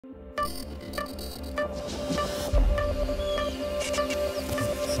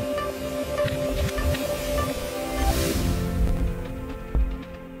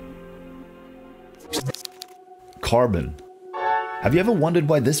carbon. Have you ever wondered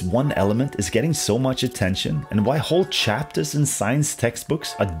why this one element is getting so much attention and why whole chapters in science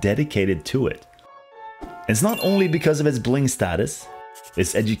textbooks are dedicated to it? It's not only because of its bling status,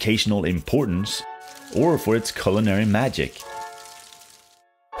 its educational importance, or for its culinary magic.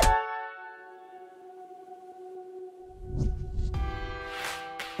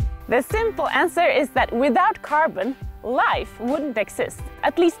 The simple answer is that without carbon, life wouldn't exist,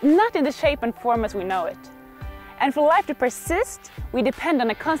 at least not in the shape and form as we know it. And for life to persist, we depend on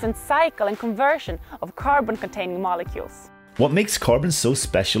a constant cycle and conversion of carbon-containing molecules. What makes carbon so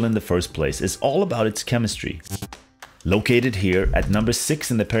special in the first place is all about its chemistry. Located here at number 6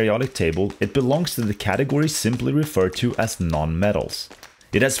 in the periodic table, it belongs to the category simply referred to as nonmetals.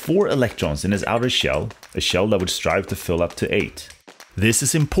 It has 4 electrons in its outer shell, a shell that would strive to fill up to 8. This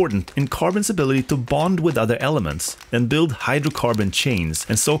is important in carbon's ability to bond with other elements and build hydrocarbon chains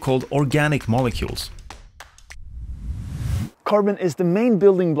and so-called organic molecules. Carbon is the main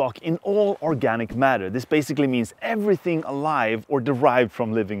building block in all organic matter. This basically means everything alive or derived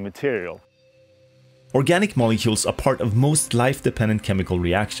from living material. Organic molecules are part of most life-dependent chemical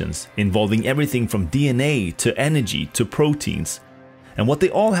reactions, involving everything from DNA to energy to proteins. And what they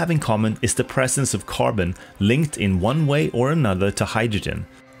all have in common is the presence of carbon linked in one way or another to hydrogen,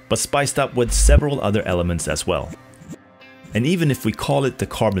 but spiced up with several other elements as well. And even if we call it the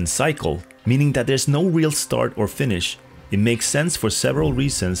carbon cycle, meaning that there's no real start or finish, it makes sense for several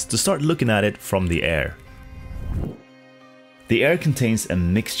reasons to start looking at it from the air. The air contains a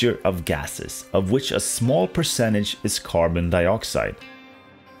mixture of gases, of which a small percentage is carbon dioxide.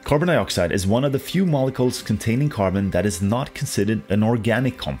 Carbon dioxide is one of the few molecules containing carbon that is not considered an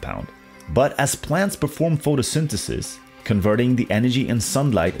organic compound. But as plants perform photosynthesis, converting the energy in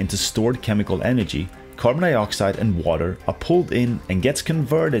sunlight into stored chemical energy, carbon dioxide and water are pulled in and gets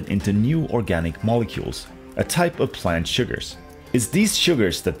converted into new organic molecules, a type of plant sugars. It's these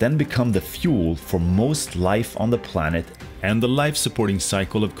sugars that then become the fuel for most life on the planet, and the life-supporting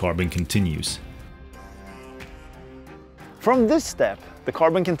cycle of carbon continues. From this step, the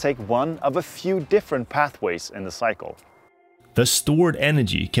carbon can take one of a few different pathways in the cycle. The stored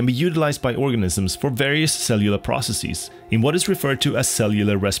energy can be utilized by organisms for various cellular processes in what is referred to as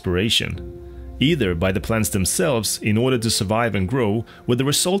cellular respiration. Either by the plants themselves in order to survive and grow, with the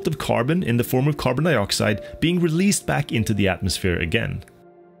result of carbon in the form of carbon dioxide being released back into the atmosphere again.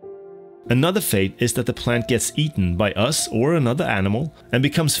 Another fate is that the plant gets eaten by us or another animal and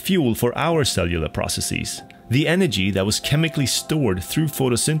becomes fuel for our cellular processes. The energy that was chemically stored through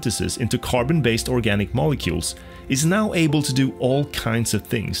photosynthesis into carbon-based organic molecules is now able to do all kinds of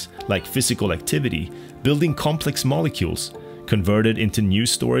things, like physical activity, building complex molecules, converted into new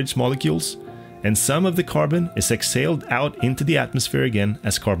storage molecules, and some of the carbon is exhaled out into the atmosphere again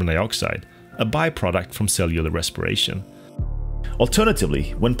as carbon dioxide, a byproduct from cellular respiration. Alternatively,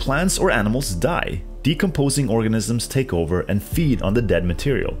 when plants or animals die, decomposing organisms take over and feed on the dead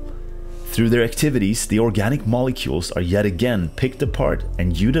material. Through their activities, the organic molecules are yet again picked apart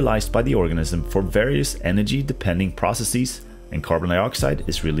and utilized by the organism for various energy-depending processes, and carbon dioxide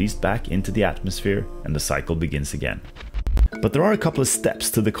is released back into the atmosphere and the cycle begins again. But there are a couple of steps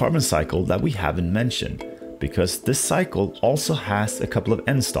to the carbon cycle that we haven't mentioned, because this cycle also has a couple of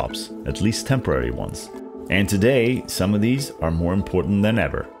end stops, at least temporary ones. And today, some of these are more important than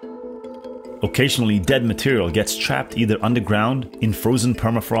ever. Occasionally, dead material gets trapped either underground, in frozen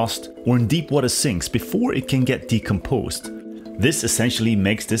permafrost, or in deep water sinks before it can get decomposed. This essentially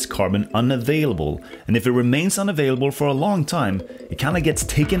makes this carbon unavailable, and if it remains unavailable for a long time, it kind of gets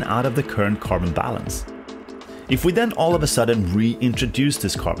taken out of the current carbon balance. If we then all of a sudden reintroduce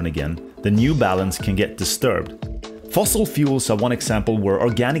this carbon again, the new balance can get disturbed. Fossil fuels are one example where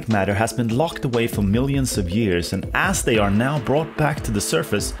organic matter has been locked away for millions of years, and as they are now brought back to the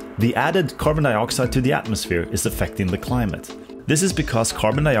surface, the added carbon dioxide to the atmosphere is affecting the climate. This is because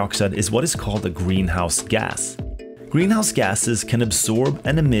carbon dioxide is what is called a greenhouse gas. Greenhouse gases can absorb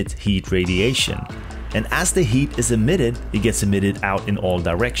and emit heat radiation, and as the heat is emitted, it gets emitted out in all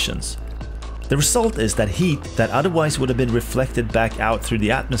directions. The result is that heat that otherwise would have been reflected back out through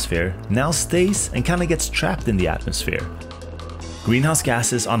the atmosphere now stays and kind of gets trapped in the atmosphere. Greenhouse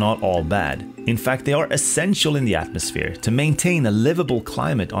gases are not all bad. In fact, they are essential in the atmosphere to maintain a livable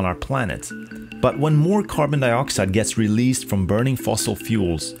climate on our planet. But when more carbon dioxide gets released from burning fossil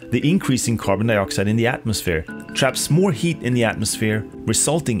fuels, the increase in carbon dioxide in the atmosphere traps more heat in the atmosphere,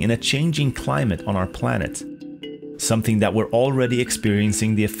 resulting in a changing climate on our planet. Something that we're already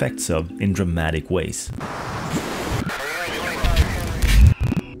experiencing the effects of in dramatic ways.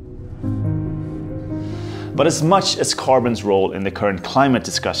 But as much as carbon's role in the current climate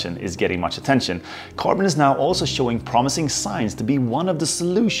discussion is getting much attention, carbon is now also showing promising signs to be one of the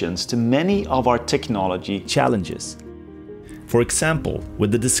solutions to many of our technology challenges. For example,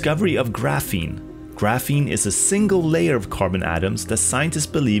 with the discovery of graphene. Graphene is a single layer of carbon atoms that scientists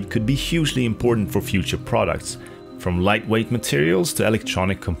believe could be hugely important for future products, from lightweight materials to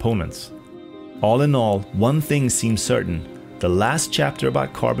electronic components. All in all, one thing seems certain: the last chapter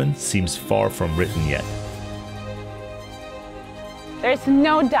about carbon seems far from written yet. There is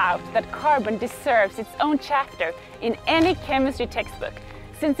no doubt that carbon deserves its own chapter in any chemistry textbook,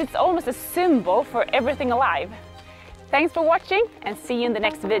 since it's almost a symbol for everything alive. Thanks for watching, and see you in the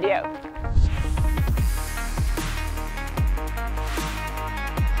next video.